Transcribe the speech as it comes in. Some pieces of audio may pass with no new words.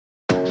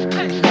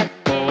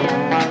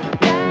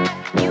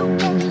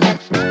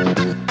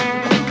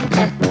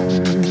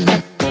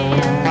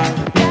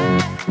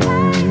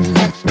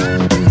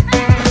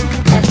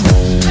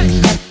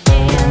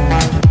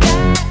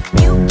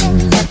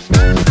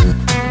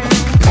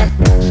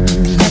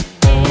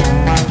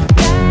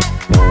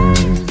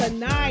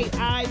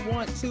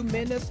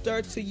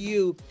minister to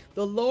you.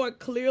 The Lord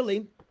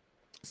clearly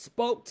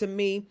spoke to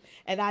me,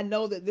 and I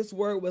know that this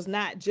word was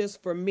not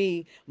just for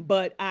me,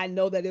 but I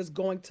know that it's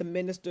going to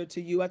minister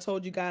to you. I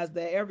told you guys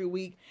that every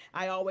week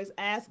I always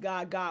ask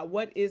God,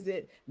 what is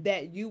it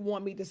that you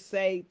want me to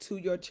say to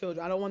your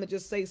children? I don't want to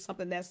just say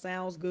something that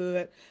sounds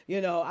good.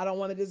 I don't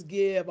want to just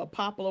give a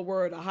popular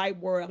word, a hype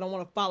word. I don't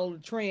want to follow the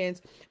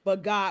trends,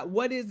 but God,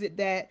 what is it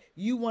that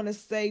you want to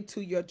say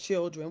to your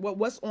children?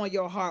 What's on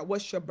your heart?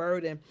 What's your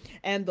burden?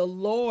 And the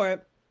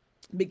Lord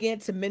began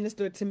to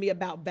minister to me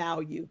about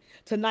value.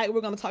 Tonight,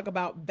 we're going to talk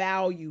about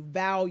value.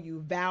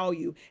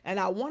 And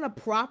I want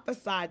to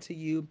prophesy to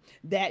you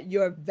that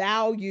your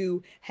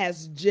value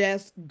has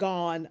just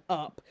gone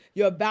up.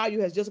 Your value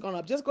has just gone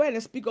up. Just go ahead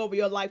and speak over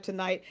your life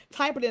tonight.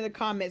 Type it in the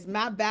comments.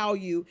 My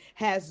value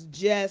has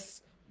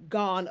just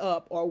gone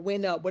up or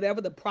went up,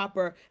 whatever the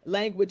proper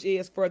language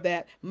is for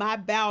that. My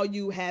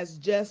value has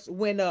just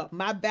went up.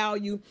 My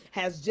value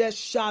has just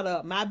shot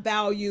up. My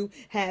value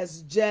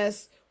has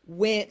just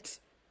went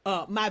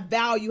my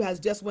value has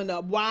just went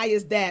up. Why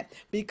is that?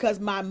 Because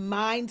my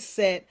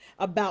mindset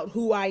about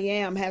who I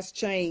am has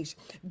changed.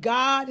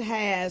 God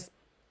has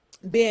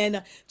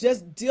been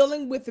just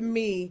dealing with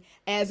me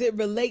as it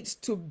relates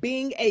to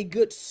being a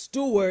good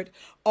steward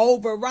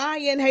over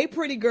Ryan. Hey,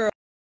 pretty girl.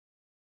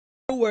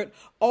 Steward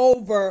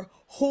over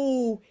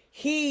who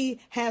he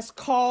has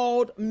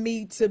called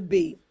me to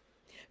be.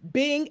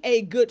 Being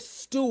a good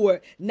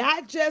steward,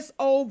 not just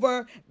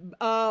over,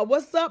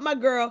 what's up, my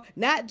girl?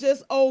 Not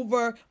just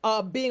over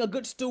being a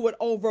good steward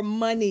over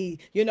money.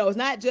 It's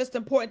not just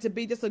important to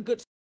be just a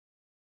good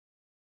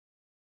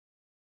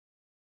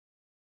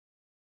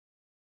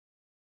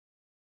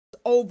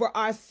over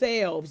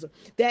ourselves,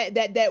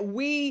 that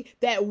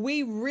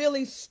we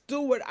really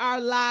steward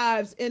our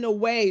lives in a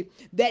way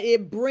that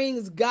it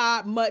brings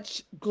God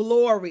much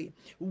glory.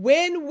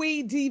 When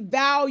we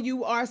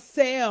devalue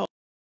ourselves,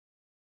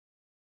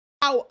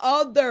 allow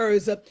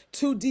others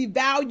to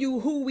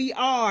devalue who we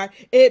are,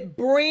 it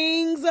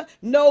brings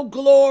no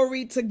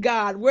glory to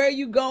God. Where are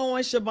you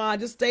going, Siobhan?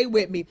 Just stay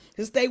with me.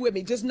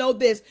 Just know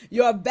this.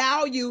 Your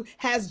value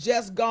has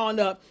just gone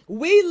up.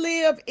 We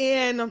live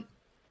in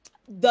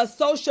the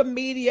social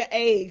media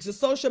age, the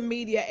social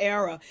media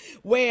era,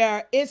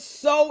 where it's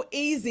so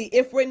easy,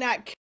 if we're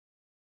not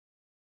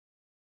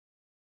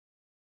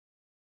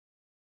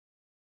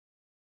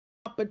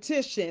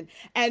competition,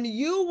 and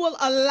you will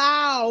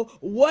allow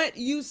what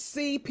you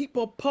see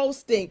people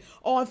posting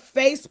on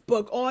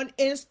Facebook, on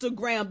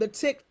Instagram, the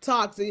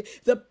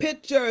TikToks, the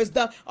pictures,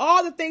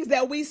 all the things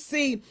that we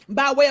see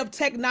by way of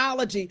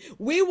technology.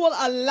 We will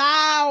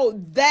allow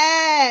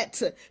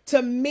that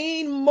to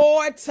mean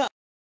more to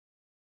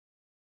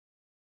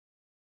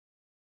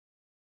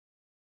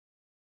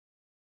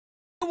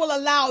will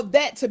allow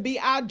that to be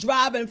our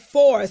driving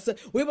force.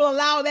 We will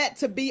allow that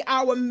to be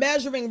our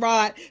measuring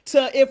rod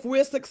to if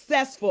we're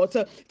successful,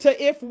 to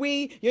if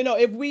we,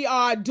 if we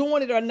are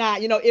doing it or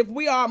not, if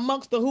we are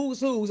amongst the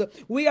who's.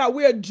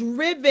 We're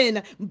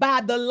driven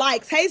by the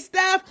likes. Hey,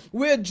 Steph,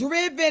 we're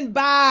driven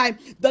by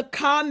the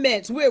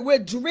comments. We're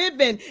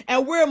driven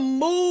and we're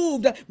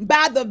moved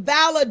by the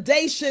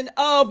validation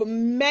of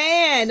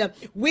man.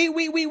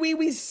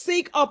 We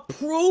seek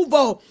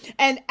approval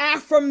and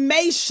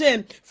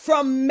affirmation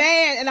from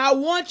man. And I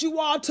want you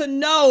all to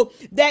know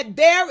that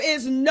there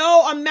is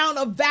no amount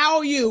of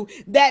value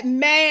that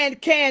man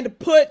can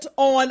put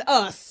on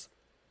us.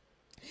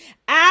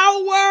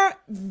 Our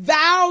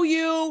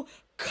value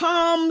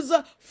comes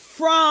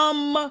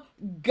from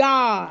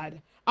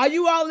God. Are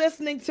you all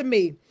listening to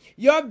me?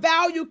 Your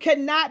value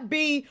cannot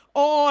be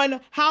on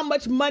how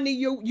much money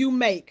you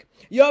make.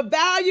 Your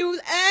value,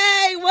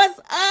 hey, what's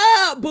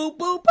up? Boop,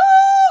 boop, boop.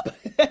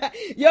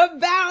 Your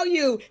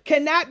value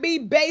cannot be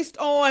based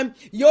on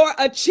your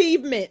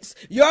achievements.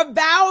 Your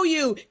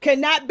value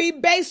cannot be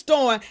based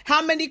on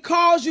how many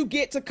calls you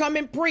get to come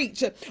and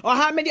preach, or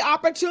how many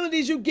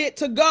opportunities you get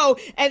to go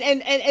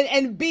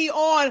and be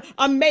on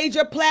a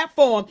major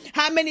platform.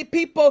 How many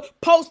people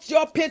post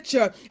your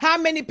picture? How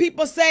many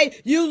people say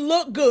you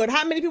look good?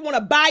 How many people want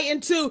to buy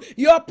into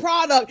your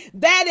product?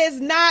 That is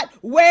not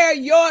where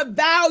your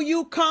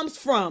value comes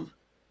from.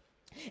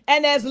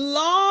 And as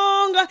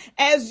long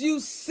as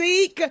you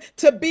seek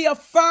to be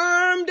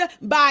affirmed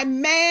by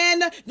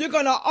man, you're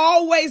going to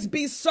always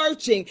be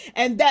searching.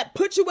 And that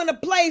puts you in a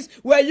place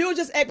where you'll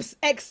just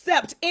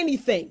accept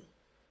anything.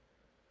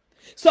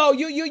 So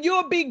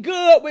you'll be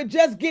good with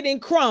just getting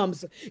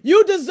crumbs.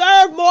 You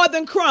deserve more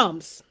than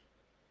crumbs.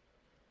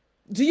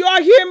 Do you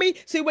all hear me?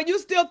 See, when you're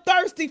still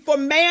thirsty for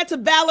man to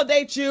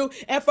validate you,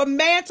 and for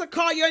man to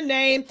call your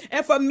name,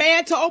 and for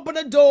man to open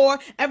a door,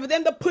 and for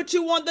them to put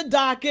you on the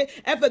docket,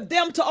 and for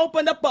them to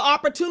open up an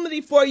opportunity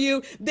for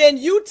you, then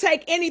you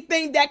take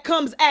anything that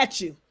comes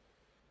at you.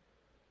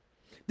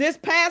 This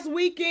past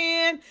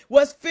weekend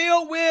was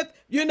filled with,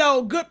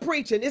 good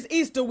preaching. It's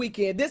Easter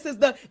weekend. This is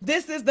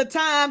the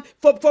time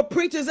for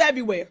preachers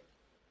everywhere.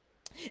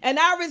 And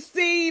I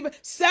received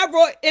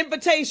several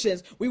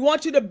invitations. We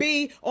want you to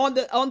be on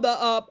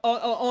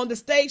the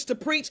stage to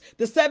preach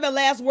the 7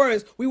 last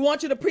words. We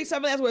want you to preach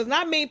 7 last words. And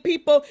I mean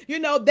people,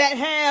 that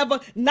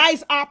have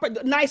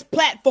nice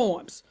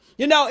platforms.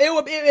 It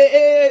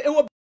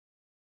will.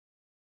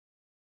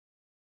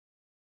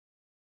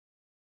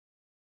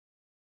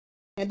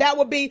 And that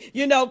would be,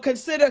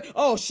 considered,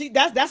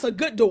 that's a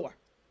good door.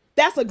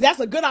 That's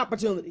a good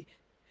opportunity.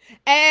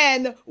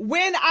 And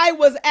when I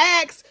was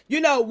asked, we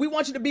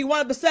want you to be one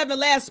of the 7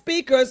 last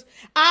speakers,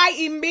 I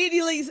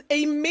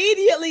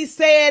immediately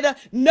said,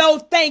 no,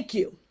 thank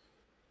you.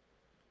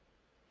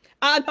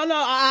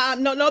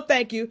 No,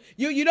 thank you.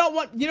 You don't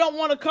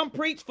want to come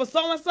preach for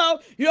so and so.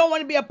 You don't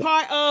want to be a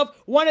part of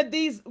one of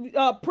these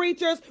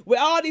preachers with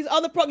all these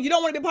other programs. You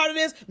don't want to be a part of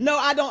this. No,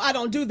 I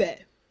don't do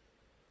that.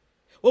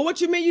 Well,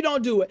 what you mean you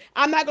don't do it?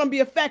 I'm not going to be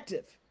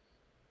effective.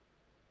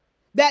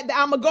 That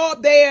I'm going to go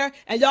up there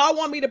and y'all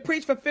want me to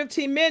preach for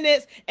 15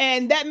 minutes.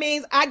 And that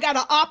means I got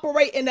to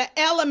operate in an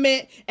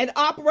element and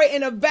operate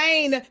in a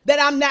vein that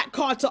I'm not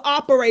called to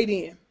operate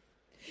in.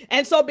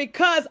 And so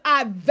because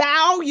I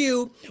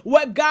value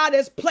what God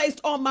has placed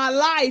on my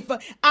life,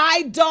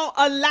 I don't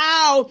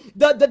allow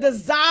the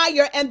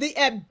desire and the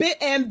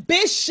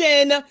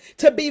ambition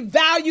to be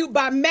valued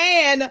by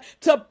man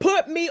to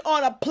put me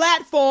on a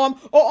platform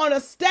or on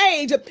a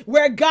stage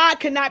where God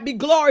cannot be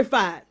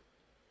glorified.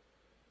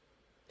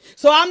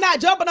 So I'm not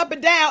jumping up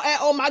and down at,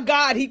 oh my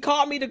God, he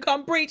called me to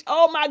come preach.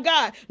 Oh my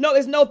God. No,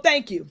 it's no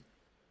thank you.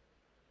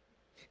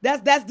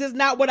 That's just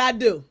not what I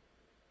do.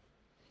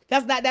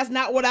 That's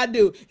not what I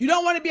do. You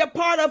don't want to be a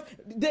part of,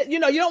 you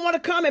don't want to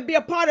come and be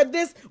a part of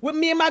this with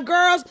me and my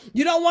girls.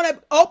 You don't want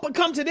to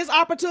come to this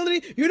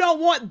opportunity. You don't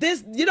want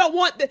this. You don't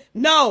want the,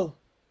 no.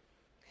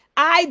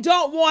 I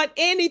don't want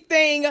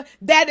anything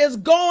that is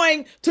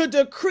going to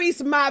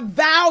decrease my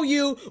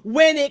value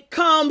when it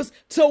comes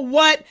to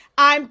what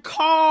I'm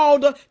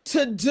called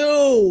to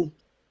do.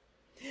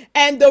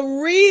 And the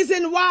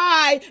reason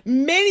why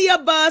many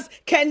of us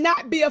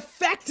cannot be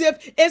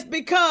effective is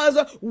because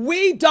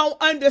we don't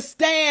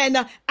understand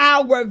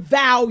our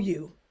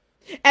value.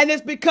 And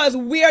it's because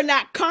we're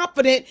not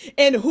confident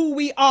in who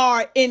we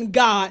are in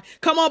God.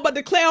 Come on, but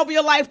declare over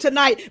your life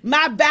tonight,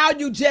 my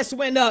value just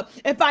went up.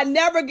 If I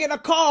never get a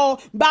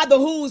call by the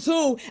who's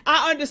who,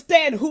 I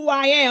understand who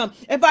I am.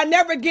 If I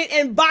never get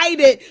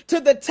invited to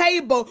the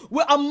table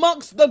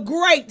amongst the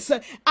greats,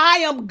 I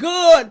am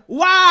good.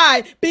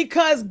 Why?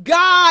 Because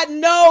God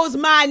knows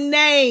my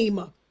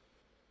name.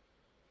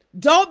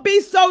 Don't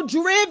be so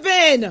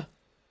driven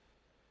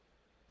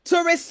to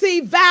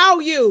receive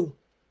value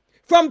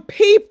from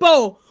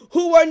people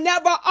who were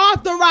never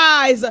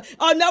authorized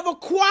or never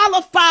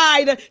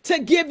qualified to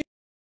give you.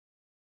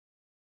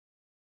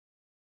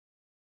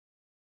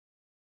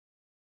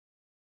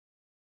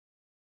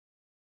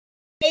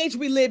 Age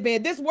we live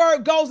in. This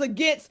word goes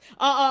against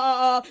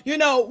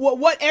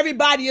what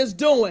everybody is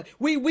doing.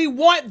 We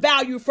want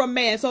value from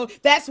man. So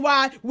that's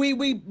why we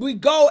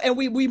go and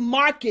we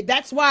market.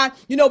 That's why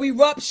we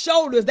rub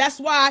shoulders.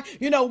 That's why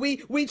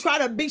we try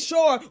to be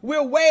sure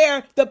we're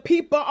where the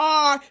people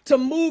are to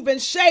move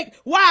and shake.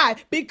 Why?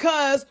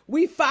 Because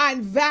we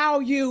find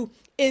value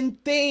in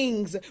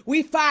things.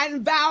 We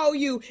find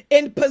value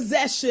in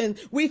possession.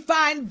 We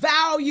find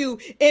value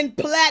in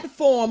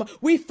platform.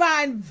 We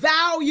find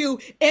value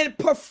in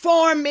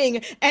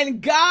performing.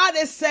 And God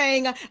is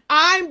saying,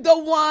 I'm the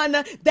one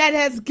that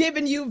has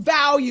given you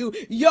value.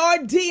 Your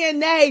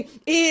DNA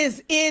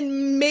is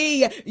in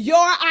me.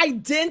 Your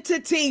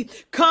identity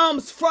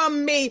comes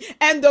from me.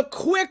 And the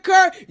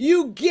quicker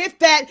you get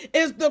that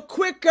is the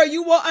quicker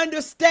you will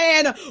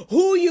understand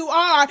who you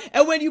are.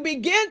 And when you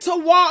begin to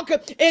walk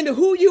in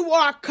who you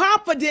are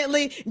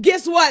confidently,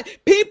 guess what?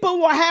 People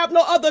will have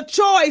no other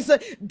choice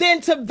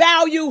than to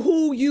value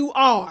who you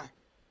are.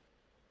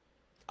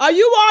 Are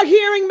you all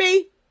hearing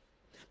me?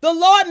 The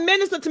Lord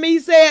ministered to me. He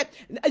said,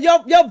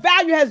 your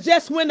value has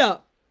just went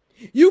up.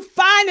 You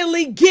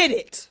finally get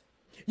it.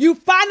 You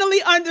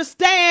finally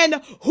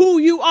understand who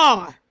you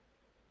are.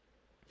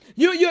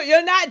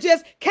 You're not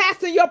just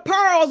casting your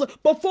pearls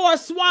before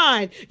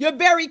swine. You're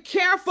very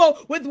careful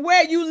with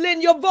where you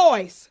lend your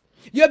voice.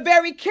 You're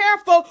very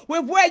careful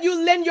with where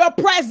you lend your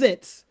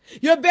presence.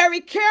 You're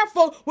very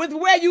careful with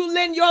where you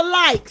lend your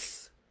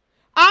likes.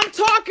 I'm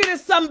talking to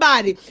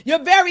somebody.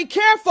 You're very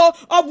careful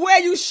of where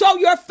you show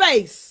your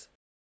face.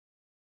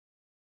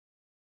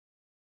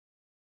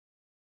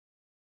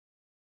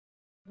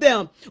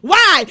 Them.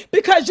 Why?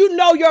 Because you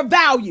know your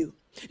value.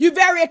 You're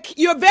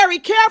very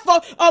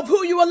careful of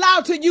who you allow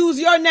to use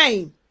your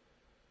name.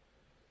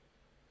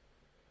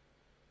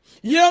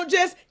 You don't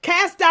just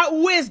cast out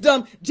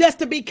wisdom just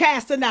to be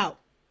casting out.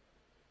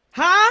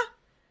 Huh?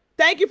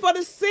 Thank you for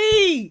the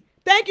seed.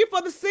 Thank you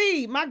for the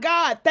seed. My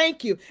God,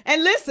 thank you.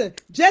 And listen,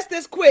 just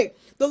this quick.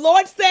 The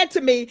Lord said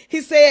to me, he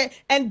said,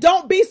 and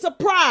don't be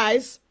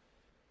surprised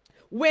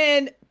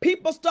when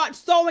people start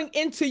sowing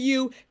into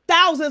you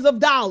thousands of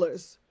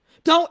dollars.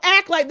 Don't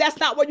act like that's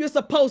not what you're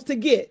supposed to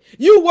get.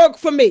 You work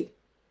for me.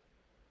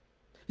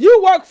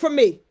 You work for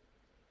me.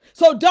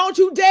 So don't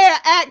you dare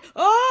act,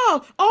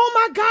 oh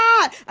my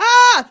God.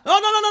 No,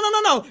 no, no, no, no,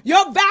 no, no.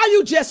 Your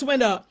value just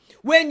went up.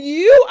 When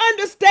you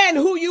understand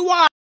who you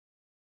are.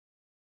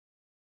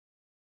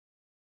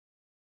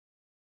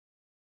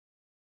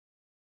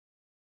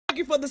 Thank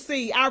you for the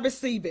seed. I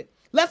receive it.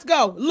 Let's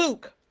go.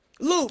 Luke.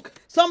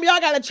 Some of y'all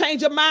got to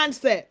change your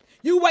mindset.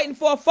 You waiting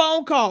for a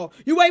phone call.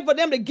 You waiting for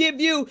them to give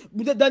you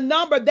the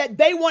number that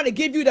they want to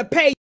give you to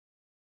pay.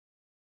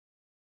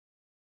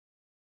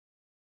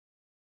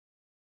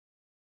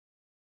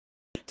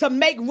 To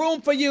make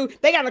room for you,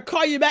 they got to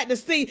call you back to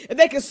see if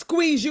they can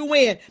squeeze you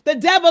in. The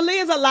devil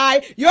is a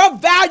lie. Your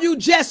value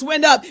just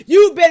went up.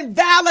 You've been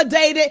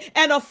validated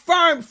and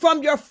affirmed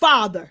from your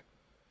Father.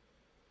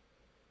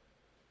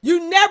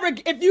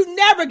 If you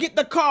never get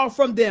the call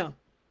from them,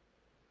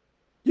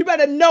 you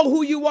better know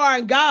who you are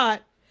in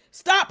God.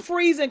 Stop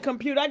freezing,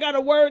 computer. I got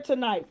a word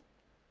tonight.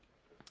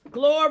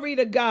 Glory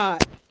to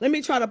God. Let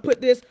me try to put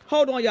this.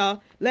 Hold on,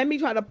 y'all. Let me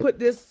try to put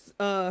this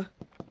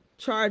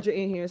charger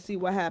in here and see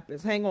what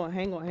happens. Hang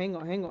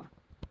on.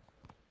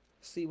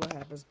 See what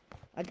happens.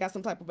 I got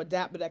some type of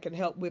adapter that can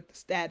help with the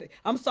static.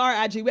 I'm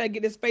sorry, IG. We gotta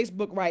get this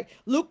Facebook right.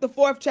 Luke, the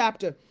 4th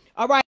chapter.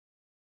 All right.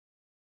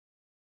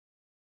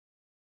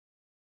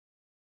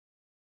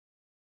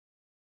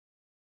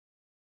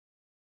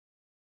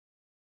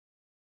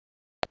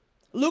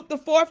 Luke, the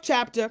 4th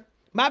chapter.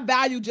 My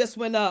value just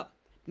went up.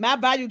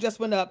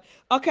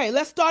 Okay,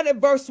 let's start at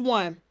verse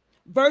 1.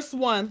 Verse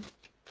 1.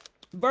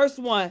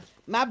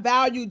 My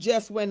value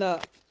just went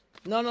up.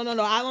 No.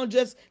 I don't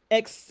just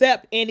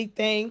accept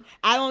anything.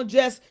 I don't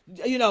just,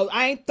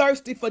 I ain't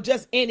thirsty for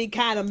just any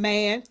kind of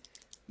man.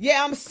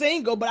 Yeah, I'm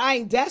single, but I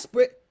ain't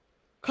desperate.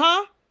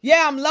 Huh?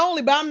 Yeah, I'm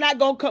lonely, but I'm not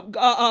going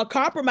to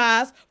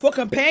compromise for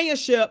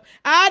companionship.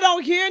 I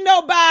don't hear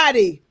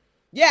nobody.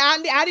 Yeah,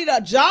 I need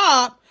a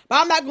job, but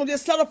I'm not going to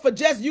just settle for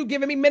just you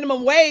giving me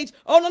minimum wage.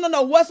 Oh,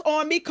 no. What's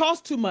on me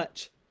costs too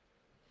much.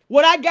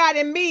 What I got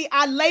in me,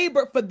 I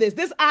labored for this.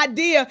 This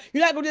idea,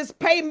 you're not going to just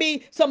pay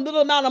me some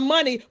little amount of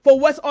money for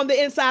what's on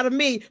the inside of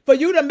me, for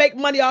you to make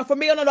money off of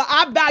me. Oh, no.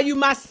 I value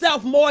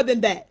myself more than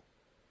that.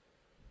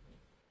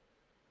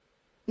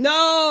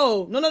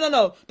 No.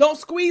 Don't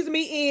squeeze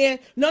me in.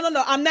 No.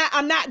 I'm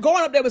not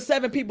going up there with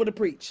 7 people to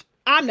preach.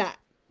 I'm not.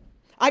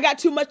 I got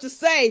too much to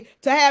say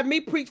to have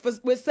me preach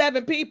with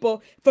 7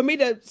 people for me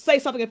to say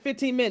something in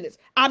 15 minutes.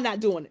 I'm not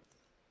doing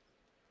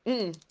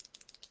it.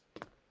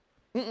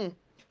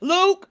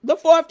 Luke, the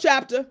 4th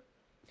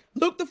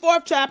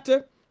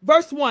chapter,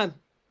 verse 1.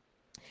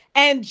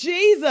 And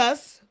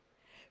Jesus,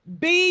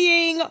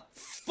 being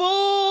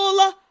full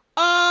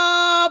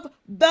of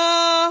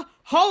the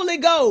Holy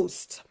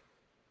Ghost,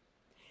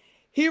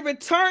 he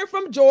returned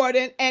from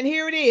Jordan, and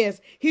here it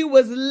is. He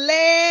was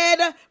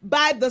led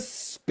by the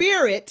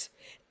Spirit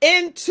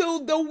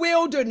into the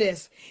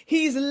wilderness.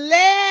 He's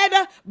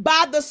led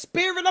by the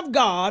Spirit of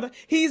God.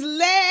 He's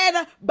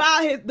led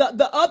by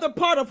the other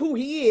part of who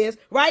he is,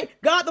 right?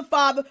 God the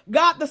Father,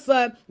 God the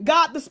Son,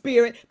 God the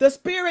Spirit. The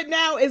Spirit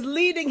now is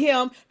leading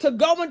him to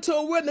go into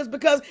a wilderness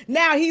because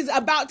now he's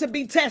about to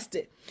be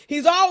tested.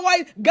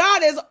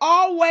 God is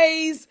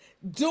always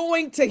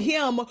doing to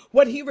him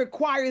what he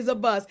requires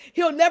of us.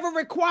 He'll never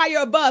require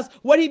of us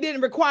what he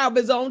didn't require of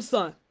his own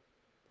son.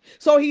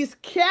 So he's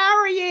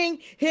carrying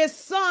his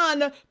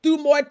son through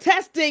more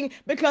testing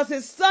because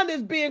his son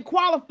is being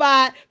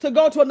qualified to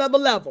go to another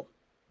level.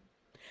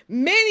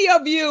 Many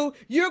of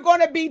you're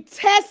going to be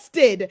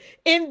tested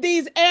in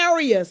these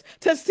areas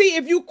to see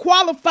if you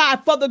qualify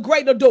for the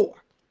greater door.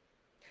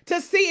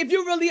 To see if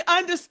you really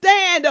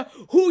understand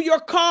who you're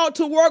called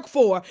to work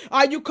for.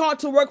 Are you called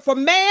to work for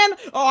man,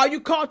 or are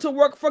you called to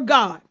work for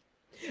God?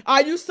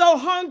 Are you so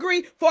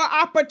hungry for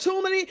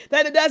opportunity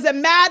that it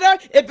doesn't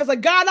matter if it's a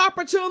God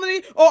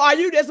opportunity, or are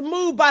you just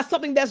moved by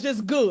something that's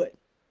just good?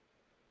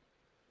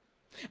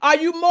 Are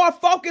you more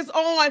focused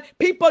on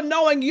people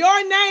knowing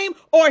your name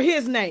or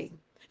his name?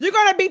 You're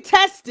going to be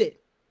tested.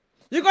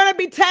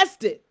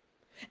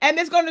 And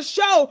it's going to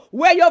show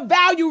where your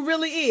value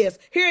really is.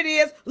 Here it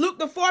is, Luke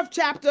the 4th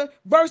chapter,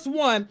 verse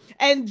 1.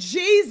 And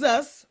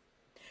Jesus,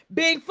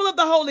 being full of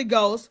the Holy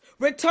Ghost,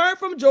 returned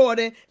from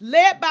Jordan,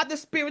 led by the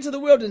Spirit to the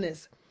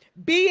wilderness,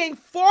 being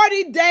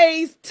 40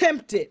 days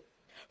tempted,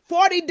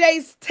 40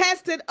 days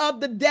tested of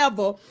the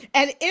devil.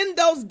 And in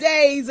those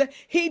days,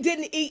 he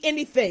didn't eat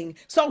anything.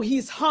 So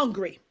he's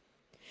hungry.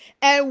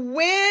 And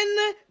when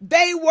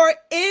they were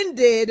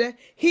ended,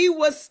 he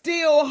was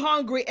still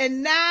hungry.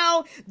 And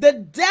now the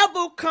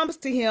devil comes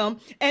to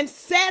him and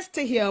says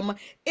to him,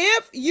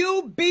 if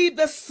you be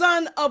the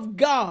Son of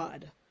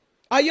God.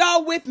 Are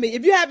y'all with me?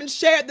 If you haven't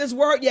shared this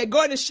word yet, go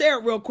ahead and share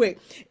it real quick.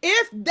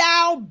 If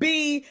thou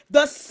be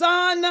the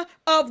Son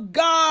of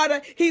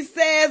God, he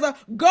says,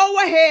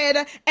 go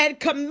ahead and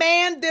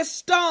command this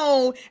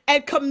stone,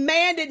 and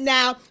command it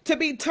now to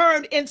be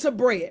turned into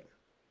bread.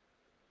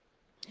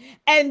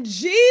 And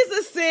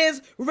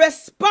Jesus'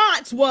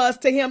 response was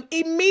to him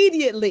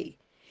immediately,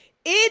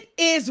 it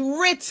is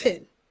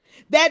written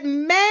that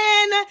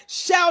man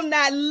shall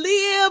not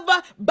live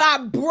by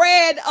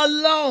bread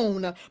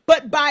alone,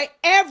 but by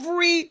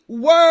every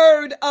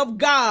word of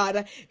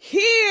God.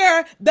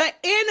 Here, the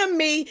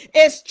enemy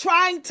is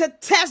trying to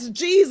test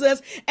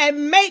Jesus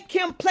and make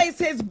him place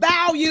his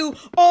value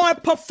on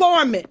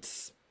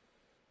performance.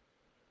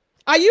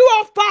 Are you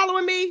all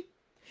following me?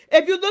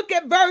 If you look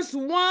at verse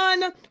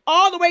 1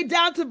 all the way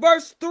down to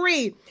verse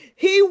 3,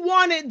 he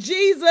wanted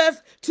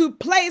Jesus to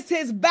place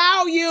his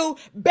value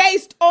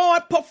based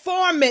on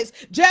performance.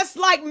 Just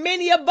like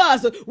many of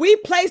us, we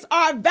place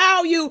our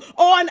value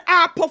on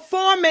our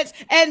performance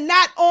and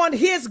not on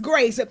his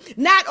grace,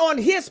 not on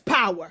his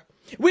power.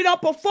 We don't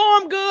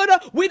perform good,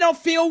 we don't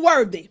feel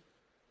worthy.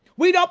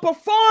 We don't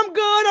perform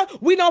good,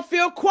 we don't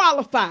feel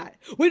qualified.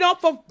 We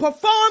don't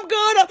perform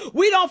good,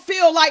 we don't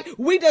feel like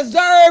we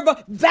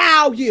deserve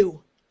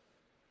value.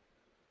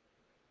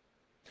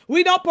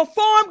 We don't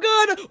perform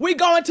good, we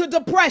go into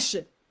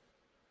depression.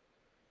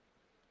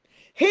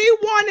 He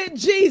wanted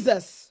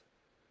Jesus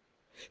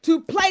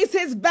to place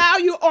his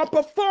value on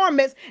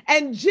performance,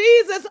 and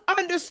Jesus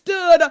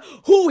understood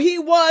who he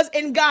was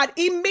in God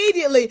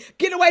immediately.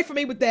 Get away from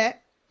me with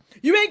that.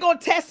 You ain't going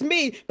to test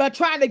me by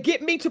trying to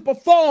get me to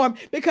perform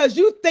because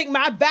you think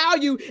my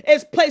value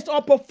is placed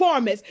on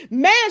performance.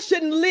 Man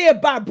shouldn't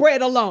live by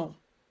bread alone.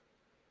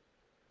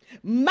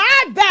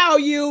 My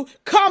value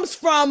comes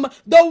from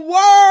the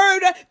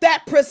word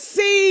that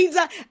proceeds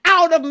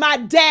out of my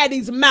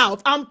daddy's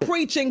mouth. I'm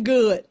preaching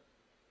good.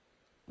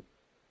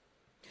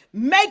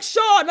 Make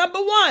sure,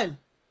 number one,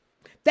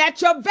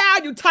 that your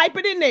value, type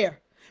it in there.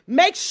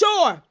 Make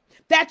sure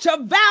that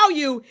your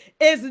value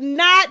is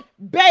not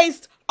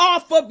based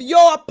off of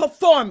your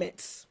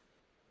performance.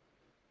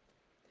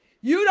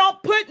 You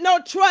don't put no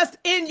trust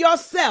in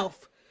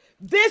yourself.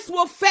 This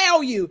will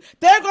fail you.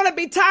 There are going to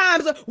be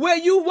times where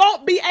you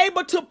won't be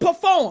able to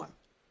perform.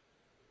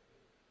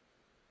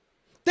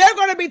 There are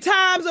going to be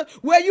times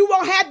where you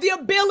won't have the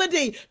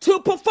ability to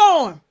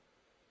perform.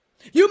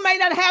 You may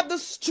not have the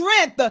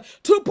strength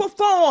to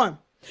perform.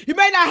 You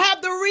may not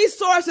have the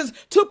resources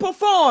to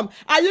perform.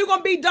 Are you going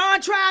to be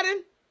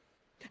downtrodden?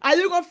 Are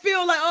you going to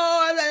feel like,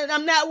 oh,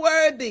 I'm not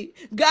worthy?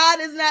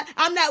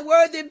 I'm not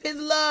worthy of his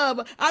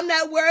love. I'm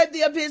not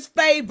worthy of his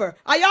favor.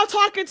 Are y'all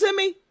talking to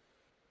me?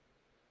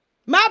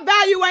 My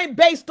value ain't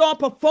based on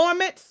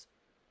performance.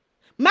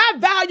 My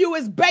value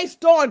is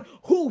based on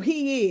who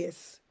he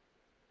is.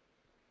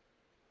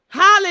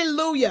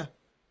 Hallelujah.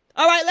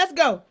 All right, let's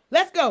go.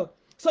 Let's go.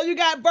 So you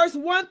got verse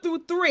 1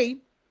 through 3.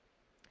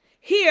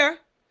 Here,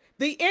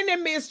 the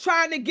enemy is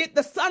trying to get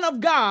the Son of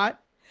God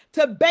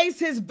to base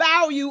his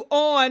value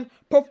on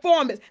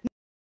performance.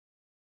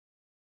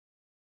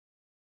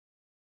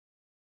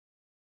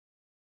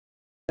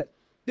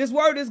 This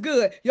word is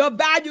good. Your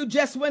value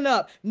just went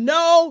up.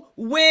 Know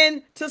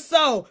when to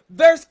sow.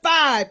 Verse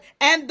 5,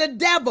 and the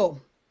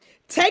devil,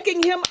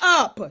 taking him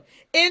up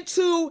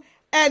into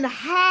an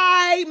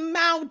high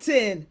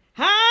mountain,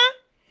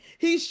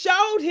 he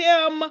showed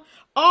him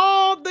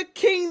all the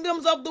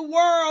kingdoms of the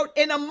world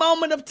in a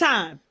moment of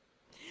time.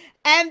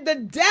 And the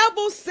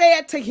devil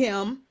said to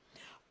him,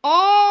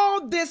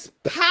 all this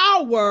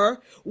power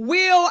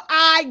will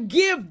I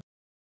give,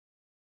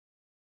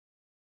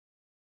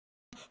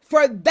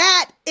 for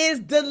that is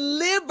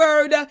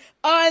delivered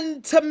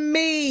unto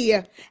me,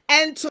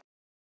 and to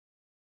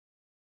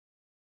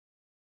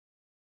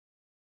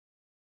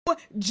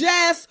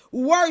just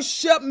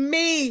worship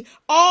me,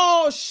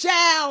 all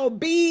shall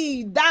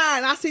be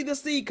thine. I see the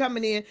seed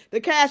coming in.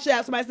 The cash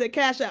app. Somebody said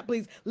cash app,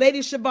 please. Lady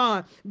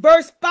Siobhan.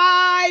 Verse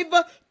 5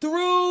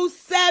 through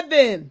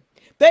 7.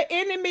 The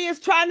enemy is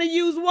trying to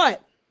use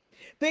what?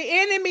 The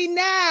enemy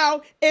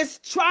now is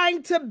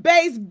trying to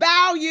base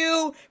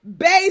value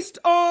based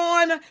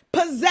on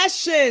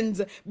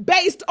possessions,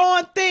 based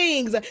on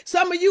things.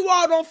 Some of you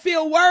all don't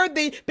feel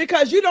worthy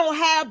because you don't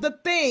have the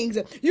things.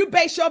 You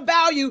base your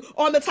value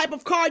on the type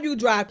of car you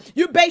drive.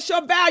 You base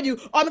your value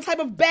on the type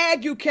of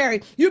bag you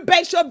carry. You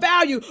base your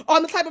value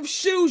on the type of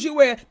shoes you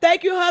wear.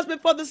 Thank you, husband,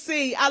 for the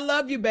seed. I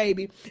love you,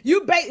 baby.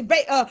 You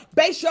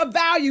base your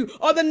value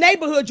on the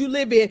neighborhood you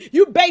live in.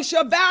 You base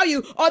your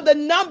value on the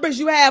numbers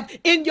you have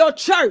in your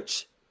church.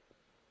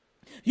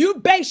 You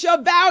base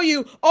your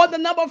value on the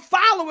number of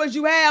followers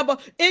you have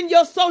in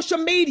your social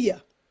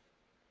media.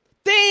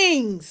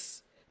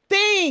 Things.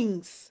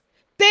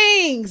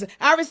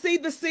 I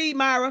received the seed,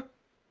 Myra.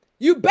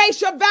 You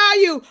base your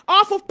value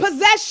off of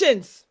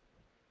possessions.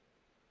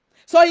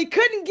 So he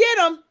couldn't get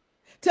him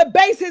to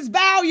base his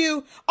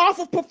value off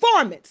of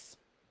performance.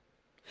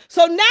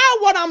 So now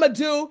what I'm going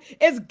to do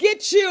is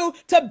get you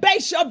to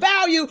base your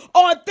value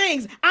on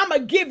things. I'm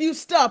going to give you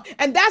stuff.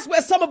 And that's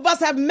where some of us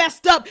have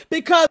messed up,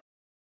 because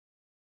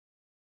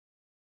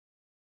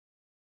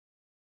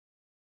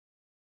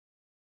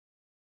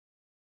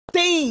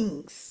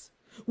things.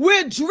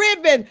 We're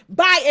driven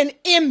by an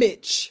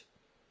image.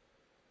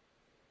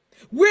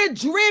 We're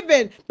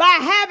driven by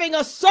having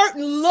a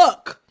certain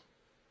look.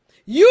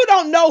 You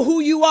don't know who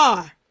you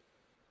are.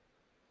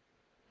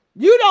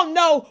 You don't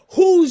know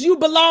whose you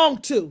belong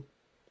to.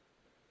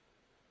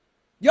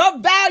 Your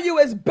value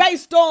is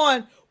based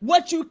on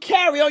what you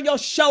carry on your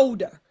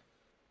shoulder.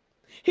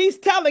 He's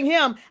telling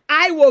him,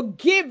 I will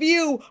give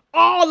you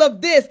all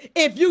of this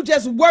if you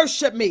just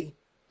worship me.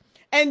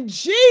 And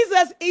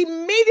Jesus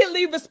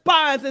immediately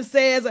responds and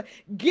says,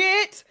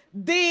 get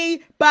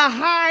thee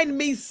behind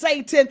me,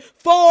 Satan,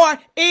 for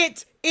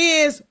it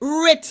is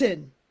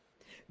written,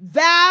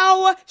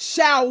 thou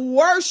shalt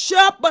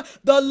worship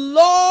the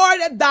Lord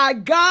thy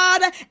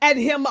God, and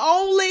him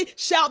only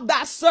shalt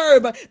thou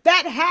serve.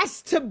 That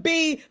has to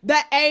be the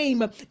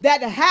aim.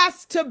 That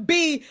has to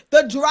be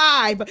the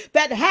drive.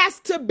 That has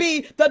to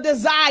be the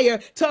desire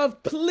to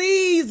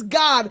please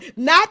God.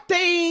 Not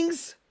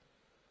things,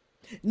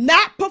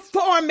 not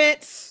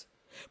performance,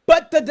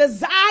 but the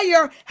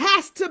desire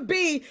has to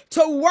be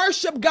to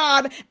worship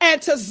God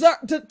and to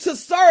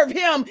serve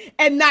him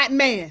and not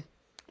man.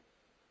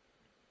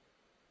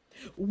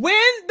 When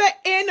the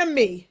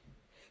enemy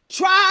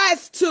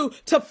tries to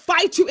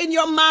fight you in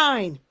your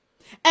mind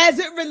as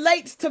it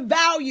relates to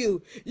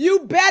value,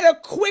 you better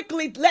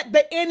quickly let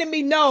the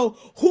enemy know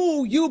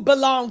who you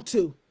belong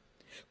to.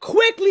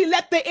 Quickly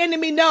let the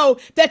enemy know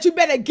that you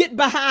better get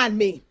behind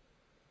me.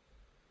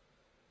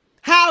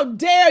 How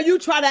dare you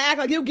try to act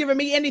like you're giving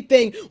me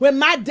anything when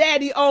my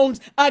daddy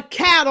owns a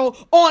cattle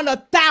on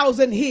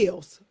 1,000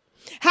 hills?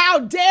 How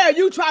dare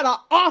you try to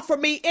offer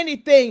me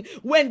anything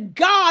when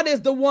God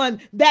is the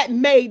one that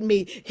made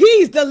me?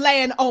 He's the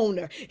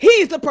landowner.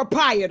 He's the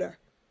proprietor.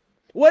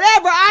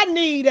 Whatever I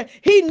need,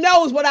 he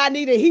knows what I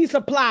need and he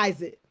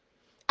supplies it.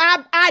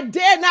 I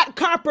dare not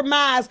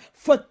compromise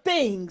for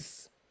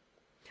things.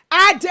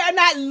 I dare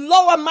not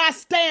lower my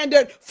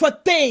standard for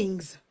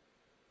things.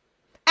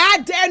 I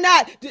dare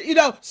not,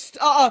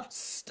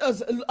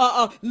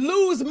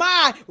 lose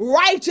my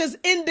righteous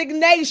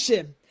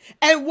indignation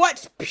and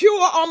what's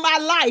pure on my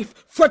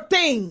life for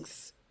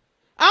things.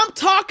 I'm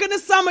talking to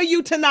some of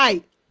you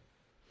tonight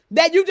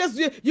that you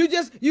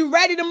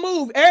ready to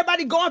move.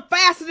 Everybody going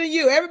faster than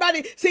you.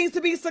 Everybody seems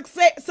to be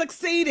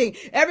succeeding.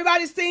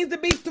 Everybody seems to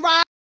be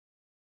thriving.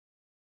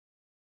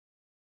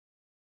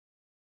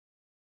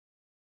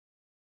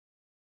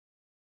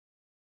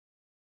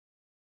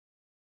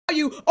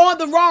 You on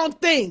the wrong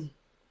thing.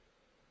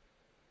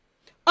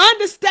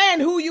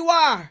 Understand who you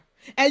are,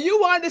 and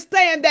you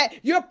understand that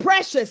you're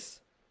precious.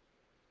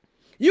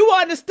 You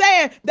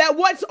understand that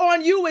what's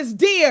on you is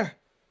dear.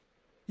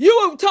 You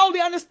will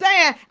totally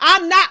understand.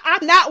 I'm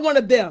not one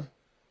of them.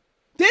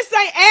 This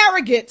ain't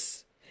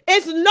arrogance.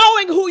 It's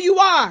knowing who you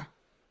are.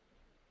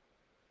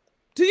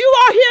 Do you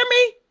all hear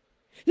me?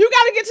 You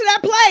got to get to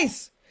that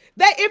place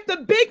that if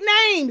the big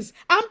names,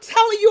 I'm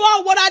telling you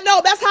all what I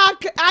know. That's how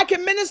I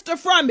can minister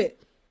from it.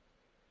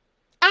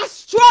 I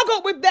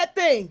struggled with that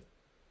thing.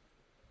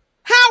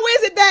 How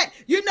is it that,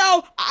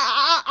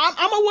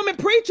 I'm a woman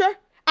preacher.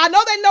 I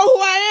know they know who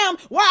I am.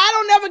 Why I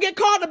don't never get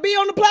called to be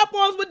on the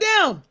platforms with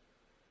them?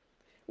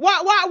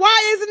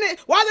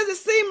 Why does it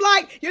seem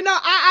like,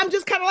 I'm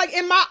just kind of like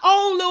in my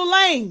own little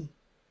lane?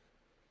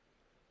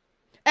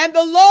 And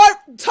the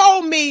Lord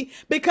told me,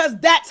 because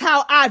that's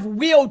how I've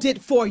willed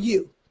it for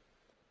you.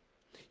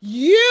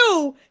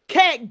 You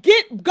can't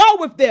go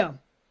with them.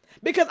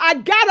 Because I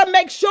got to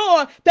make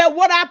sure that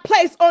what I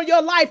place on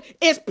your life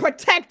is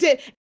protected.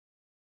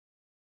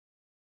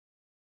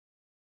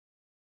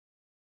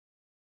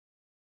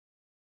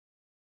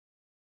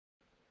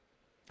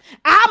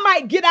 I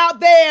might get out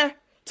there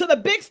to the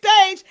big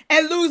stage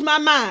and lose my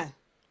mind.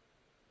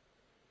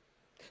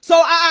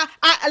 So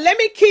I let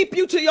me keep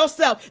you to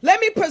yourself. Let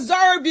me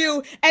preserve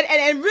you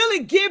and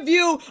really give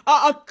you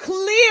a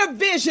clear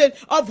vision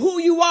of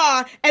who you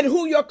are and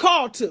who you're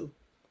called to.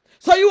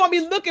 So you won't be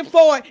looking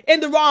for it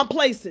in the wrong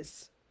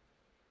places.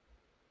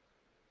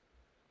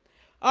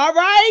 All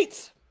right.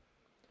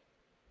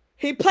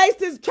 He tried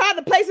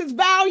to place his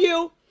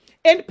value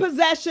in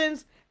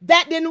possessions.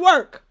 That didn't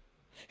work.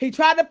 He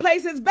tried to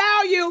place his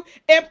value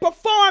in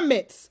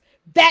performance.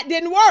 That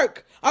didn't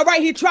work. All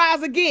right, he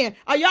tries again.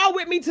 Are y'all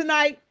with me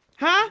tonight?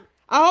 Huh?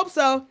 I hope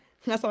so.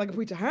 That sounds like a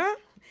preacher, huh?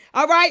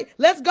 All right,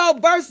 let's go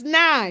verse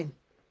 9.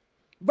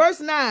 Verse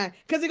 9,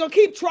 because he's going to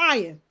keep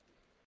trying.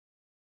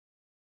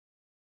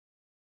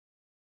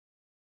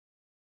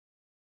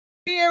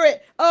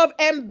 Spirit of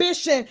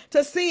ambition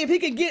to see if he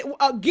can get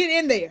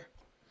in there.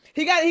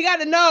 He got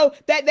to know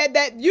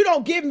that you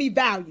don't give me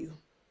value.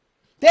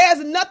 There's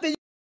nothing.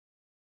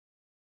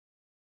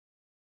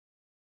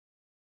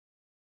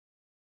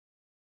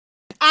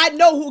 I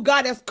know who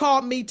God has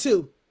called me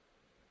to.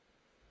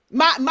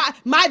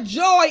 My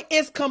joy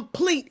is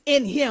complete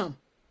in him.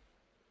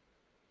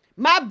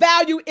 My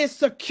value is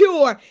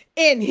secure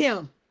in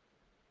him.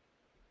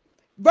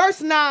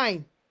 Verse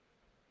 9.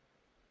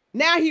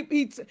 Now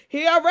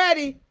he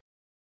already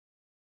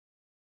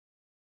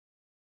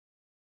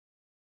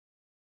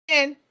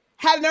and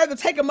had an nerve to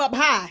take him up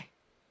high.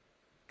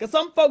 Because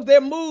some folks,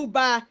 they're moved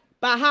by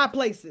high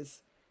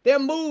places. They're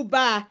moved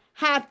by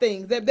high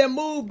things. They're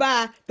moved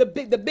by the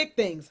big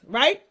things,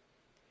 right?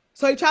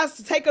 So he tries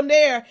to take him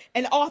there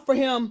and offer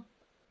him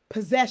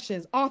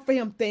possessions, offer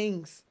him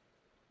things.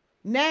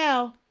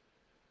 Now,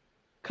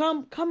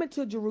 come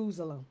into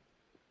Jerusalem.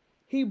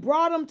 He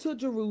brought him to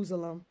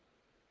Jerusalem,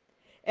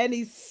 and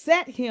he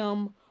set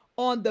him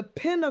on the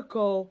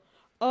pinnacle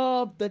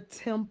of the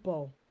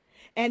temple.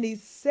 And he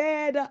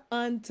said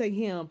unto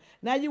him,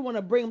 now you want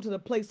to bring him to the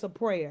place of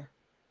prayer.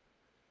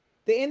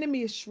 The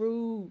enemy is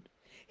shrewd.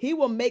 He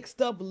will make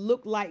stuff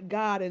look like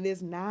God and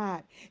it's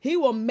not. He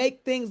will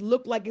make things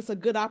look like it's a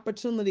good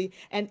opportunity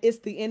and it's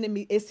the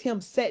enemy. It's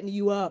him setting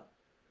you up.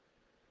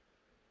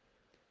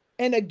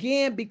 And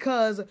again,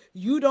 because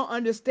you don't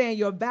understand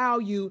your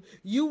value,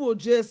 you will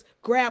just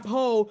grab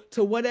hold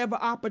to whatever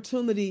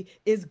opportunity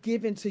is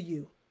given to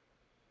you.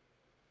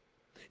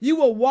 You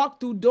will walk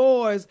through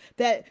doors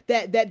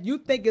that you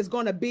think is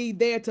going to be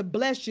there to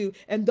bless you.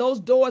 And those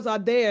doors are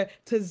there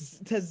to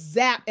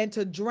zap and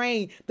to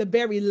drain the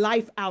very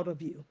life out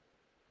of you.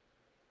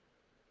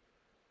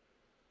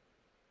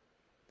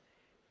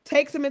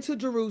 Takes him into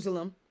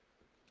Jerusalem,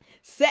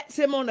 sets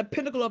him on the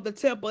pinnacle of the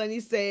temple, and he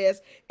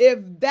says, if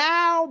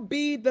thou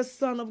be the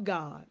Son of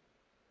God,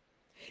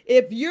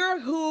 if you're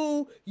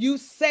who you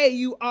say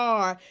you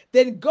are,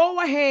 then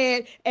go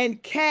ahead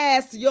and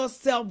cast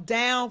yourself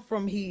down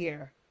from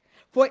here.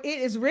 For it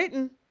is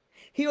written,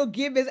 he'll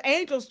give his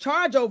angels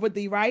charge over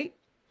thee, right?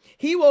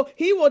 He'll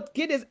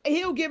give his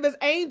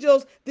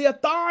angels the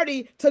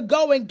authority to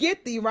go and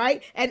get thee,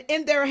 right? And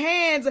in their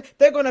hands,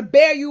 they're going to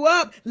bear you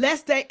up,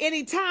 lest at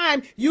any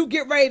time you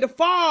get ready to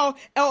fall,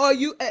 or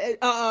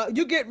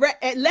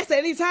lest at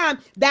any time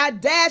thou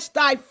dash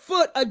thy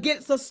foot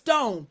against a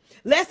stone,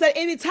 lest at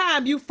any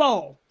time you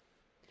fall.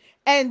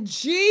 And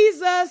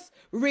Jesus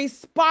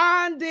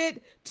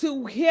responded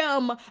to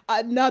him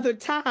another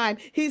time.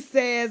 He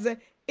says,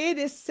 it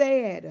is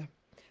said,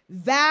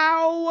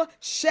 thou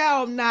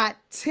shalt not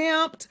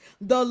tempt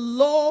the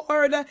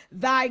Lord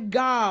thy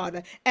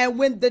God. And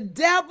when the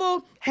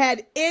devil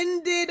had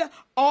ended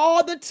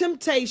all the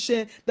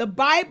temptation, the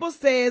Bible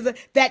says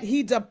that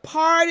he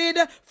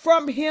departed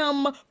from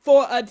him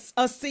for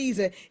a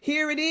season.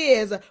 Here it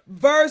is,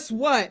 verse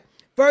what?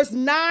 Verse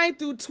 9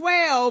 through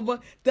 12,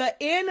 the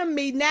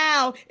enemy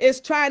now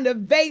is trying to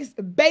base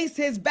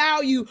his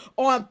value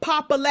on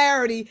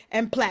popularity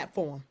and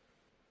platform.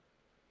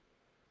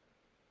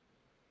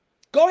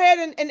 Go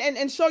ahead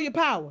and show your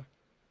power.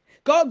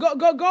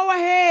 Go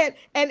ahead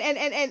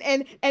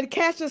and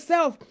cast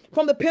yourself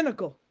from the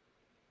pinnacle.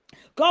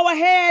 Go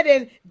ahead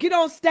and get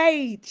on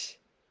stage.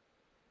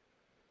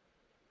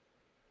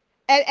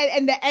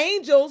 And the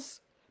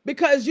angels,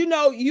 because you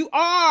know you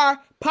are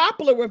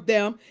popular with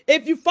them,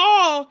 if you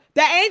fall,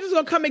 the angels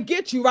gonna come and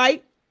get you,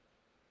 right?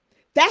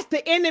 That's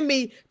the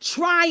enemy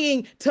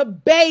trying to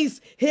base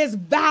his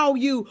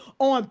value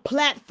on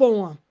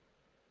platform,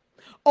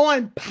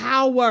 on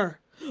power,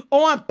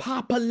 on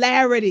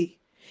popularity.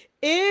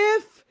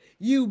 If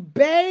you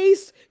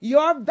base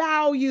your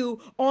value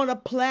on a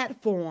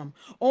platform,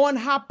 on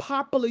how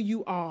popular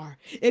you are,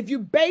 if you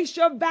base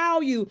your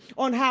value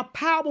on how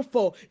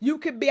powerful you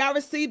can be, I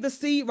received the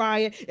seed,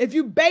 Ryan. If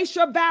you base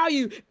your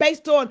value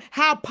based on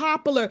how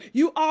popular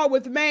you are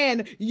with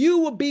man, you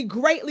will be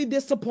greatly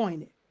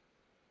disappointed.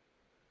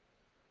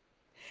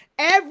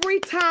 Every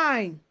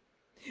time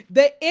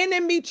the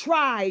enemy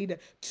tried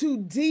to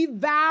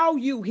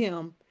devalue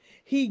him,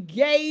 he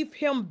gave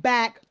him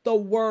back the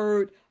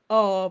word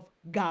of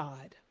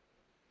God,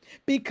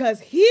 because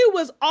he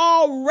was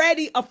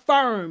already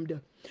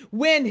affirmed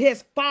when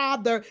his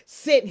father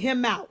sent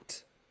him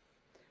out.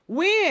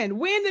 When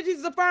did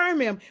Jesus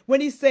affirm him?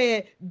 When he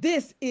said,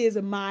 this is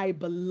my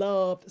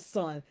beloved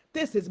son.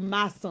 This is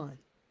my son,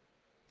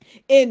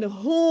 in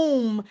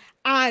whom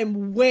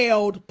I'm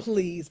well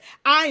pleased.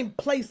 I'm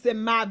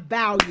placing my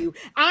value.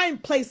 I'm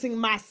placing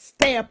my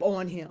stamp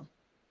on him.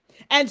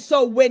 And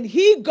so when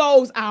he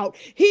goes out,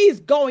 he's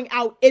going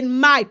out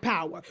in my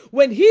power.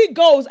 When he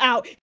goes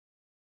out,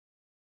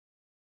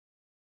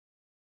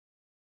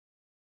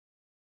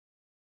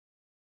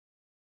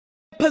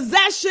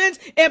 possessions,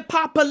 in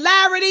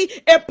popularity,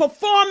 in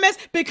performance,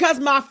 because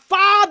my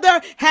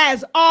father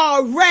has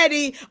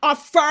already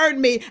affirmed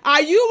me.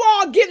 Are you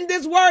all getting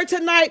this word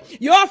tonight?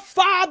 Your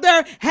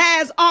father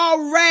has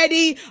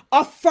already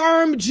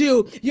affirmed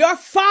you. Your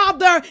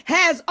father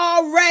has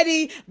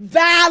already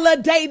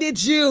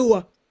validated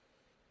you.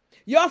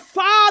 Your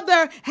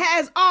father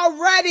has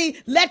already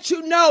let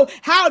you know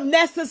how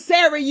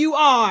necessary you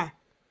are.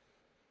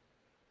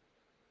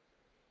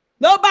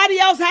 Nobody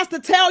else has to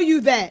tell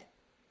you that.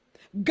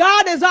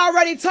 God has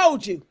already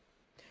told you.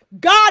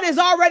 God has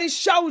already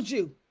showed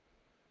you.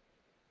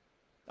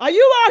 Are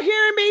you all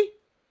hearing me?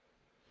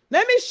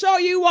 Let me show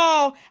you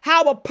all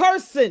how a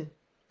person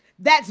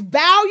that's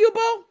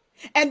valuable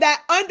and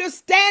that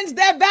understands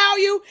their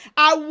value,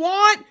 I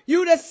want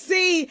you to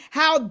see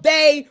how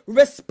they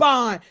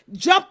respond.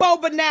 Jump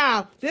over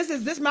now. This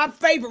is my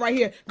favorite right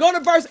here. Go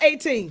to verse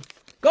 18.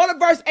 Go to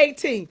verse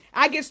 18.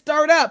 I get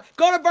stirred up.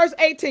 Go to verse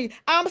 18.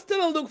 I'm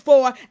still in Luke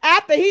 4.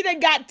 After he then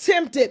got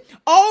tempted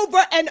over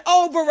and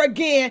over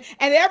again,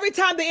 and every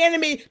time the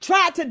enemy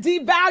tried to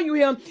devalue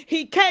him,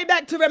 he came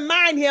back to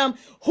remind him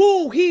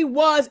who he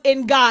was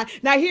in God.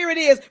 Now here it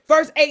is,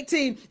 verse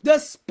 18. The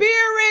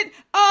Spirit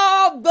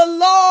of the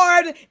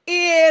Lord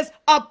is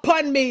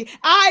upon me.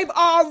 I've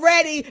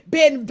already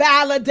been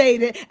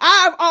validated.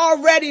 I've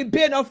already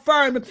been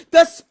affirmed.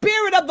 The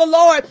Spirit of the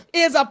Lord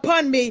is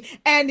upon me,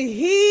 and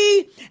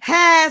he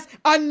has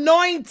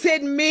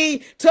anointed me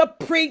to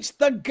preach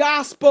the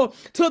gospel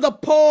to the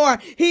poor.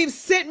 He's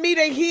sent me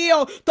to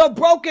heal the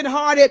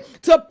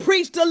brokenhearted, to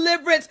preach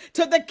deliverance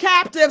to the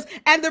captives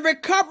and the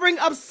recovering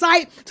of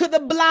sight to the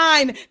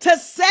blind, to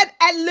set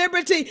at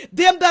liberty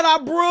them that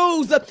are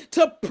bruised,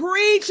 to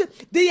preach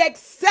the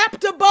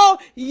acceptable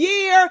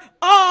year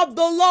of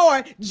the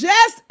Lord.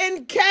 Just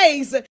in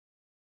case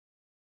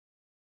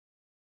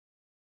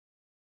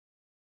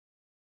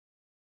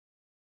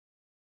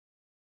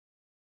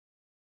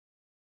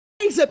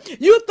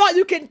you thought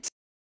you can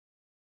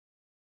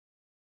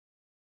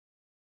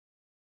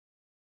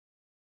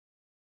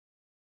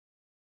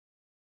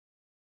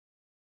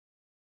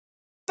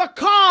a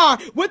car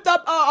with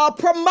a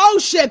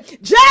promotion,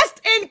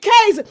 just in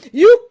case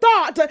you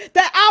thought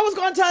that I was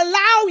going to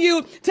allow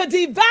you to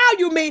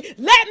devalue me,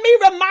 let me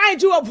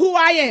remind you of who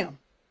I am.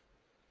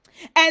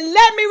 And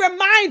let me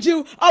remind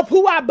you of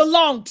who I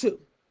belong to.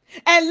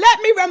 And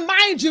let me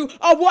remind you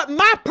of what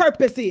my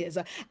purpose is.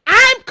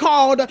 I'm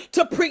called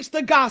to preach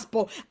the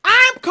gospel.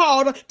 I'm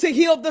called to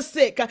heal the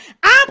sick.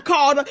 I'm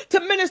called to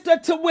minister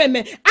to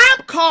women.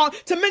 I'm called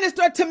to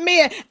minister to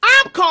men.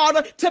 I'm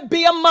called to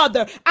be a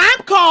mother.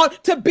 I'm called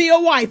to be a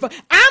wife.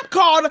 I'm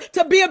called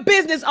to be a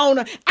business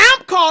owner.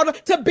 I'm called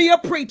to be a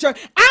preacher.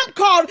 I'm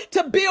called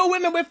to build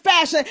women with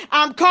fashion.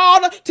 I'm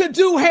called to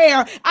do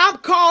hair. I'm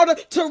called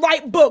to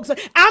write books.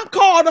 I'm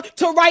called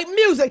to write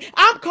music.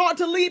 I'm called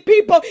to lead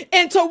people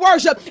into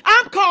worship.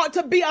 I'm called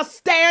to be a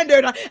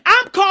standard.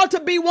 I'm called to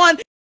be one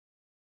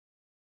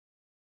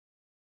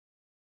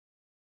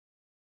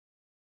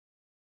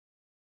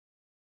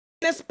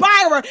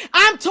inspirer.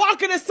 I'm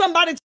talking to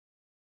somebody.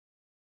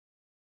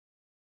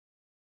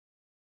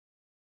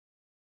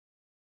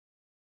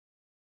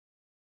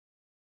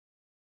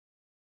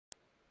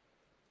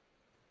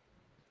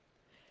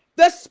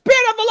 The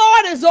Spirit of the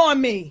Lord is on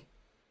me.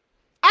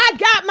 I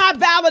got my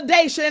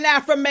validation and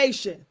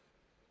affirmation.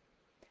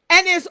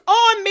 And it's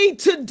on me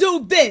to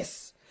do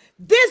this.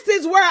 This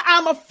is where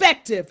I'm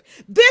effective.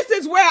 This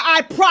is where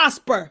I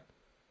prosper.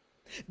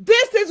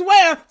 This is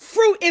where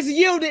fruit is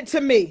yielded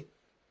to me.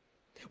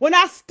 When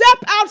I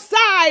step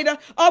outside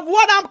of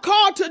what I'm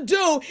called to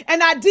do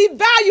and I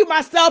devalue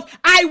myself,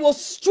 I will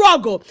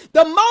struggle.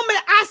 The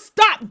moment I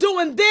stop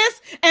doing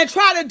this and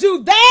try to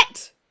do that,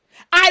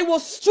 I will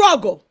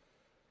struggle.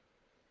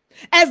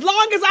 As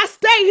long as I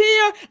stay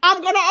here,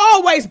 I'm going to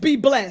always be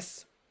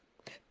blessed.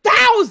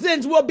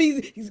 Thousands will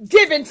be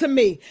given to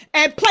me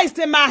and placed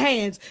in my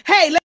hands.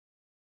 Hey,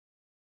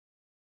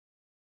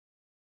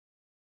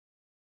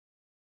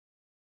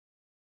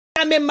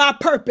 I'm in my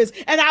purpose,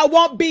 and I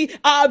won't be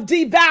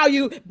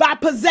devalued by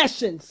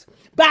possessions,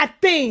 by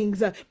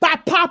things, by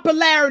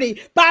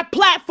popularity, by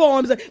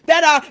platforms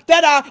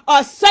that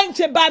are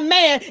sanctioned by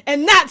man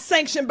and not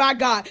sanctioned by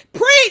God.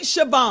 Preach,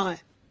 Siobhan.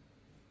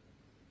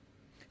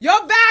 Your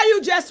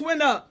value just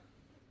went up.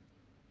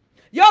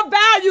 Your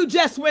value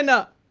just went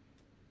up.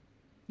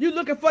 You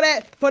looking for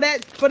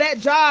that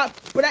job,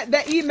 for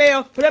that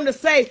email, for them to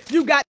say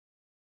you got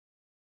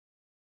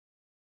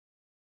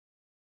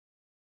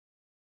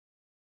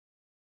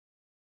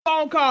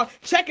phone call,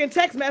 checking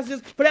text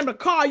messages for them to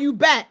call you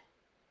back.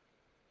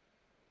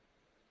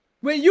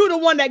 When you the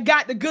one that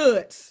got the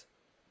goods.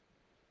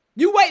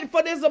 You waiting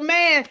for this a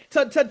man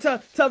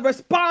to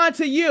respond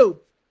to you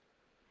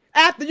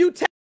after you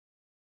take.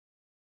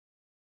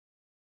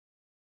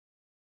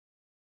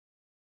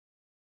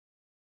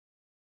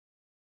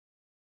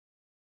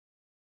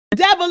 The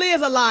devil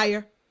is a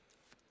liar.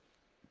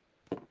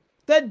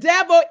 The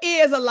devil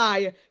is a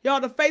liar.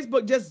 Y'all, the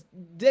Facebook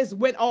just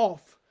went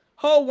off.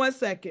 Hold 1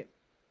 second.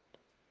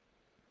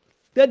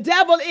 The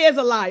devil is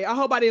a liar. I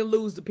hope I didn't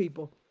lose the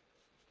people.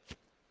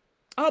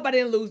 I hope I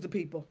didn't lose the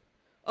people.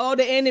 Oh,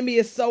 the enemy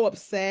is so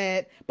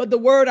upset. But the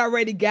word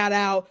already got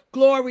out.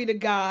 Glory to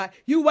God.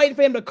 You waiting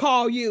for him to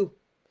call you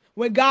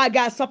when God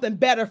got something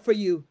better for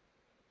you.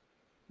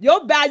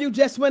 Your value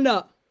just went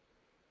up.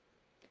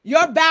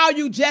 Your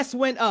value just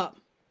went up.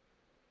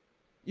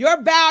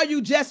 Your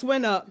value just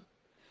went up.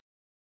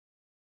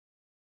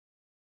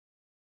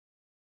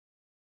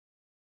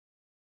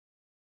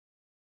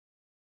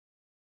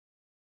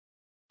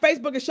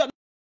 Facebook is shut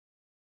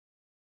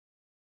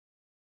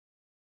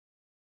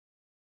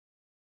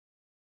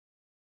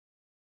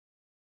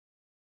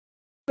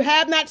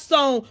Have not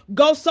sown,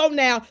 go sow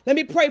now. Let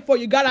me pray for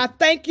you. God, I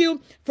thank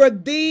you for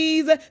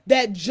these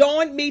that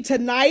joined me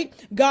tonight.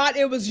 God,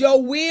 it was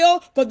your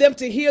will for them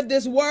to hear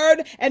this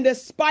word. And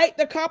despite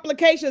the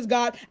complications,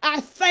 God, I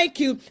thank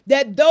you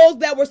that those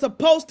that were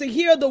supposed to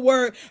hear the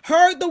word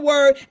heard the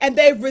word and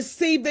they've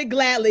received it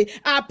gladly.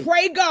 I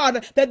pray,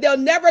 God, that they'll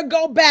never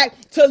go back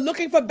to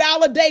looking for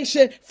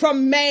validation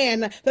from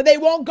man, that they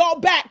won't go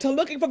back to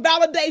looking for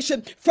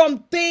validation from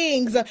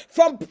things,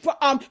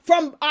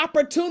 from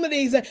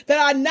opportunities that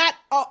are not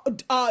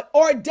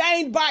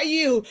ordained by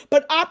you,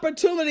 but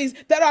opportunities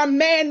that are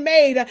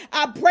man-made.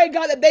 I pray,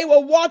 God, that they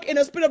will walk in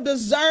a spirit of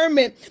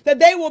discernment, that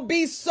they will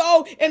be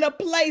so in a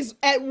place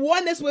at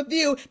oneness with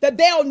you that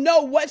they'll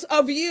know what's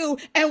of you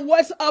and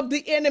what's of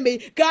the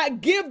enemy. God,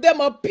 give them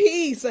a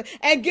peace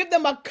and give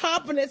them a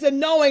confidence in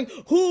knowing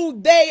who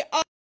they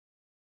are.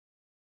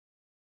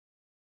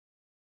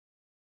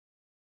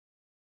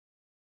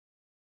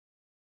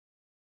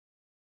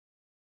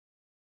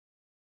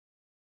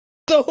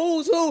 The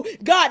who's who,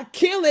 God,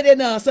 kill it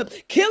in us,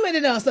 kill it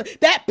in us,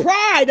 that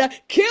pride,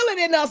 kill it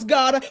in us,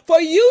 God,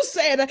 for you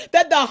said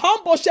that the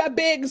humble shall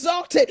be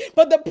exalted,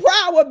 but the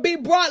proud will be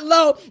brought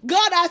low.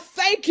 God, I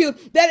thank you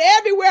that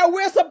everywhere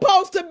we're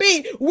supposed to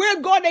be,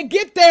 we're going to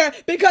get there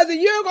because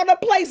you're going to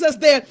place us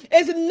there.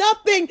 It's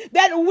nothing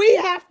that we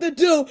have to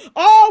do.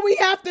 All we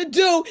have to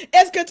do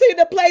is continue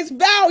to place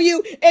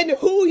value in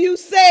who you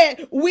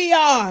said we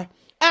are.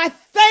 I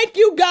thank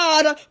you,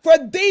 God, for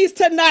these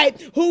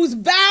tonight whose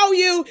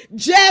value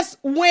just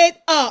went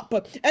up.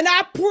 And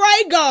I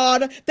pray,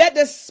 God, that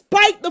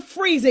despite the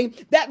freezing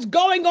that's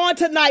going on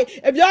tonight,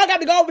 if y'all got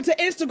to go over to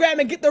Instagram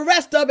and get the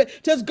rest of it,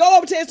 just go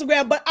over to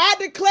Instagram. But I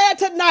declare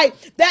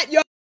tonight that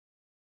your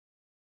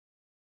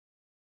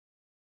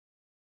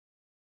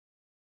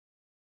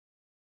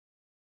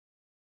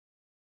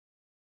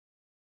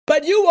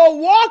but you will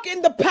walk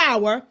in the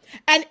power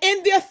and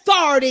in the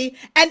authority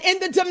and in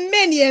the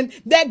dominion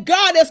that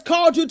God has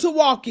called you to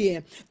walk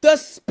in. The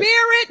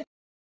Spirit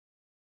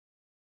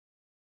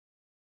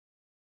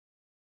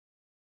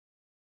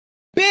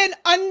been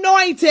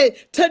anointed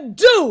to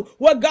do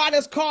what God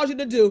has called you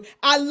to do.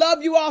 I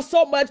love you all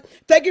so much.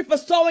 Thank you for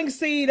sowing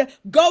seed.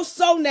 Go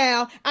sow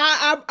now.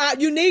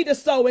 You need to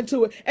sow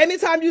into it.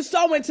 Anytime you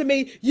sow into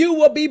me, you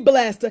will be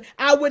blessed.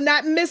 I would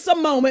not miss a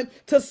moment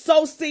to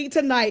sow seed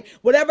tonight.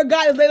 Whatever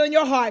God has laid on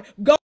your heart,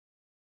 go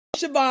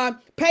Siobhan,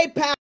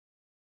 PayPal.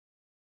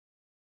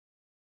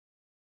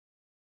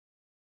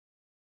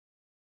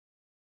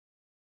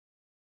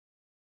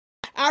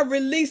 I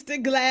released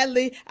it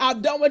gladly.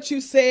 I've done what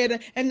you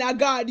said. And now,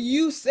 God,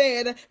 you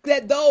said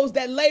that those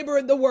that labor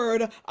in the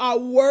word are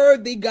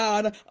worthy,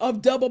 God,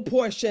 of double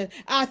portion.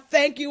 I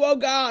thank you, oh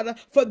God,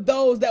 for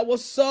those that will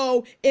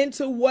sow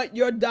into what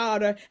your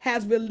daughter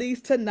has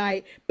released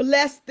tonight.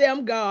 Bless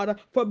them, God,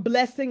 for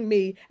blessing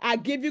me. I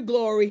give you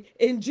glory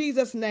in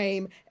Jesus'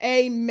 name.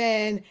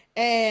 Amen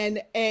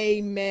and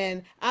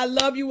amen. I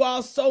love you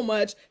all so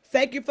much.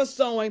 Thank you for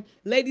sowing.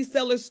 Lady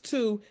Sellers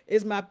 2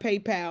 is my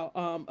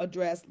PayPal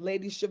address.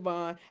 Lady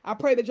Siobhan. I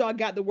pray that y'all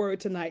got the word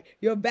tonight.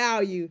 Your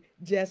value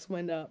just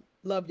went up.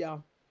 Love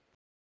y'all.